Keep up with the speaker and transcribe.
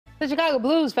The Chicago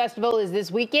Blues Festival is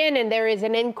this weekend, and there is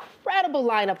an incredible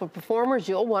lineup of performers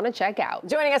you'll want to check out.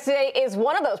 Joining us today is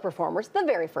one of those performers, the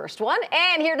very first one,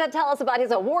 and here to tell us about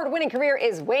his award-winning career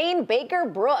is Wayne Baker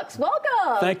Brooks.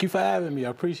 Welcome. Thank you for having me.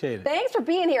 I appreciate it. Thanks for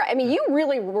being here. I mean, you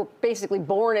really were basically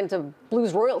born into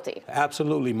blues royalty.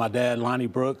 Absolutely. My dad, Lonnie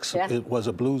Brooks, was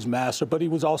a blues master, but he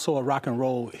was also a rock and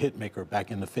roll hit maker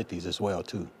back in the 50s as well,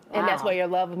 too. And that's where your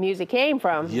love of music came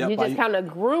from. Yep, You just kind of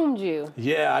groomed you.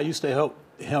 Yeah, I used to help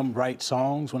him write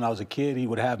songs when I was a kid. He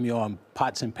would have me on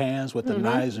pots and pans with the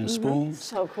knives and spoons.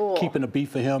 So cool. Keeping the beat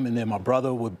for him, and then my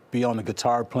brother would be on the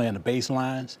guitar playing the bass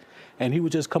lines, and he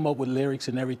would just come up with lyrics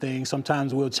and everything.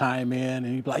 Sometimes we'll chime in, and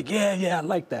he'd be like, yeah, I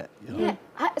like that. You know?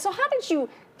 Yeah. So how did you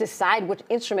decide which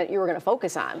instrument you were going to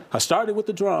focus on? I started with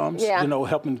the drums, you know,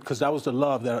 helping, because that was the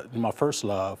love, my first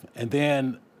love. And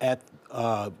then at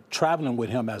traveling with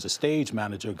him as a stage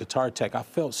manager, guitar tech, I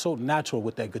felt so natural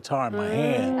with that guitar in my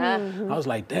hand. I was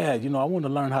like, Dad, you know, I want to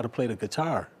learn how to play the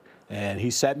guitar. And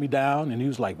he sat me down and he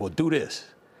was like, well, do this.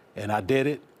 And I did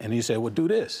it. And he said, well, do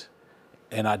this.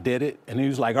 And I did it. And he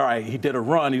was like, all right, he did a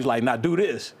run. He was like, now do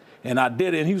this. And I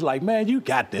did it, and he was like, man, you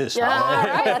got this. Yeah, all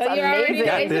right. That's amazing.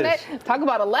 Got this. Talk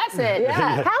about a lesson.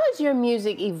 Yeah. How has your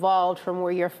music evolved from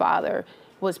where your father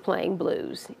was playing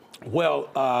blues?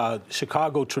 Well,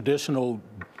 Chicago traditional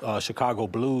Chicago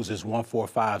blues is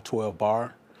 1-4-5 12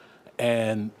 bar.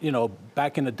 And, you know,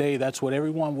 back in the day, that's what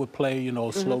everyone would play, you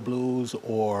know, slow blues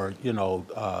or, you know,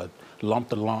 lump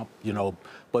to lump, you know.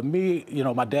 But me, you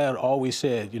know, my dad always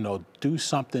said, you know, do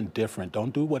something different.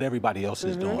 Don't do what everybody else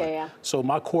is doing. So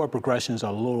my chord progressions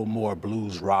are a little more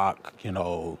blues rock, you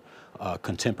know,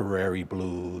 contemporary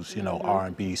blues, you know,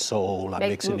 R&B, soul. I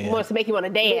mix it in. Wants to make you want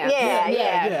to dance.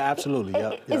 Yeah, absolutely.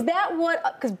 Is that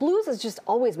what, because blues has just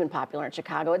always been popular in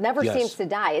Chicago. It never seems to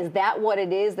die. Is that what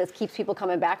it is that keeps people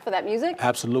coming back for that music?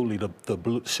 Absolutely.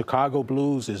 Chicago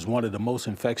blues is one of the most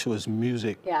infectious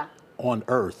music on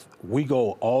earth. We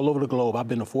go all over the globe. I've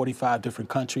been to 45 different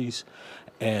countries,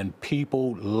 and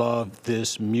people love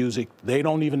this music. They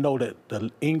don't even know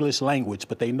the English language,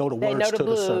 but they know the words to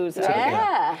blues. To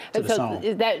the song.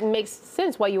 That makes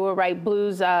sense why you would write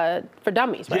blues for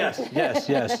dummies, right?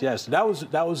 Yes. That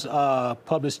was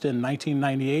published in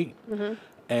 1998.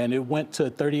 And it went to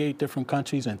 38 different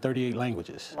countries and 38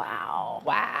 languages. Wow.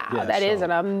 Yeah, that is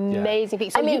an amazing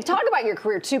piece. So I mean, talk about your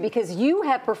career, too, because you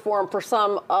have performed for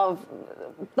some of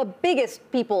the biggest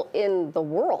people in the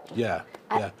world.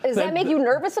 Does that make you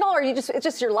nervous at all, or it's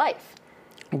just your life?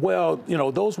 Well, you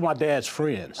know, those were my dad's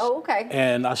friends. Oh, okay.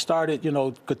 And I started, you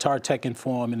know, guitar teching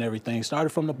for him and everything. Started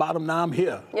from the bottom, now I'm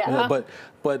here. You know, but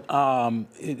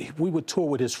we would tour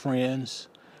with his friends.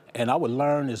 And I would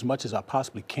learn as much as I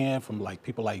possibly can from like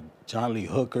people like John Lee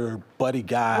Hooker, Buddy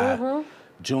Guy,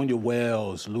 Junior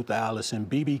Wells, Luther Allison,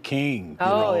 B.B. King. You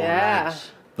know,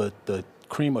 like the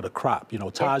cream of the crop. You know,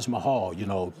 Taj Mahal. You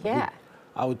know.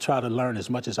 I would try to learn as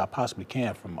much as I possibly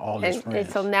can from all his friends.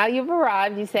 And so now you've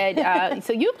arrived. You said,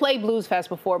 so you played Blues Fest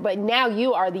before, but now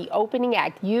you are the opening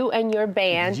act, you and your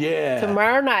band,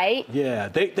 tomorrow night. Yeah,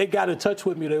 they got in touch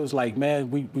with me. They was like, man,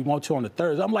 we want you on the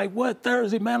Thursday. I'm like, what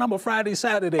Thursday, man? I'm a Friday,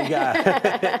 Saturday guy.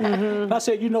 And I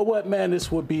said, you know what, man?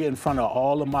 This would be in front of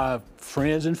all of my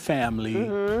friends and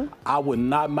family. I would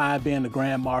not mind being the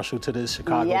Grand Marshal to this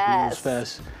Chicago Blues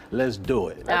Fest. Let's do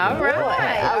it. All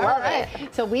right. I love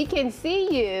it. So we can see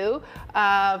you,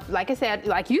 like I said,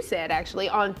 like you said, actually,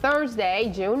 on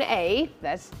Thursday, June 8th.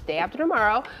 That's day after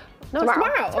tomorrow. No, it's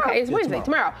tomorrow. Okay, it's Wednesday.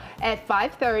 Tomorrow at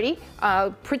 5:30,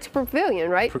 Pritzker Pavilion,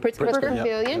 right? Pritzker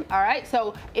Pavilion. All right.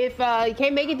 So if you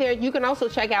can't make it there, you can also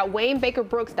check out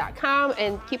WayneBakerBrooks.com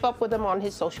and keep up with him on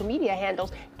his social media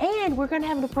handles. And we're going to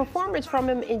have a performance from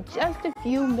him in just a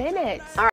few minutes. All right.